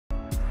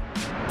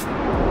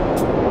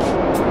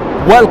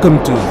Welcome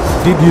to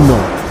Did You Know?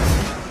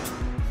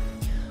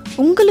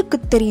 உங்களுக்கு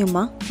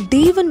தெரியுமா,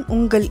 தேவன்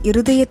உங்கள்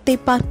இருதயத்தை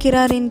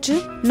பார்க்கிறார் என்று?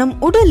 நம்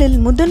உடலில்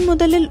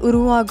முதலில்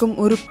உருவாகும்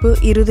உறுப்பு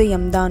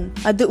இருதயம்தான்.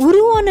 அது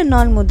உருவான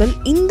நாள் முதல்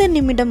இந்த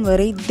நிமிடம்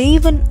வரை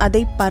தேவன்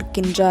அதை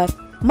பார்க்கின்றார்.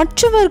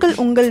 மற்றவர்கள்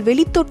உங்கள்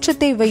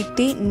வெளித்தோற்றத்தை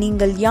வைத்தே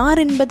நீங்கள் யார்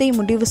என்பதை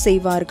முடிவு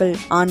செய்வார்கள்.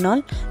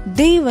 ஆனால்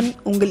தேவன்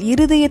உங்கள்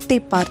இருதயத்தை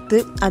பார்த்து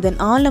அதன்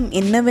ஆழம்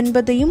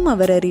என்னவென்பதையும்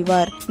அவர்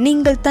அறிவார்.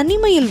 நீங்கள்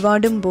தனிமையில்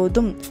வாடும்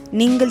போதும்,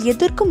 நீங்கள்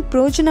எதற்கும்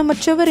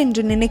பிரயோஜனமற்றவர்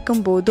என்று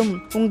நினைக்கும் போதும்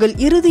உங்கள்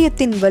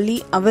இருதயத்தின் வலி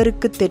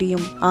அவருக்கு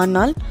தெரியும்.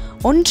 ஆனால்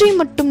ஒன்றை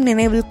மட்டும்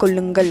நினைவில்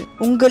கொள்ளுங்கள்,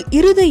 உங்கள்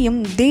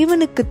இருதயம்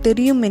தேவனுக்கு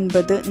தெரியும்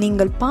என்பது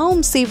நீங்கள்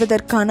பாவம்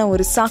செய்வதற்கான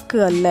ஒரு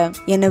சாக்கு அல்ல.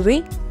 எனவே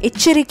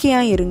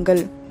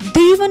எச்சரிக்கையாயிருங்கள்.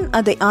 தேவன்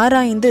அதை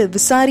ஆராய்ந்து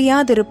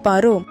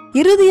விசாரியாதிருப்பாரோ?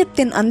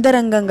 இருதயத்தின்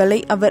அந்தரங்கங்களை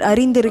அவர்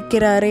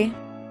அறிந்திருக்கிறாரே.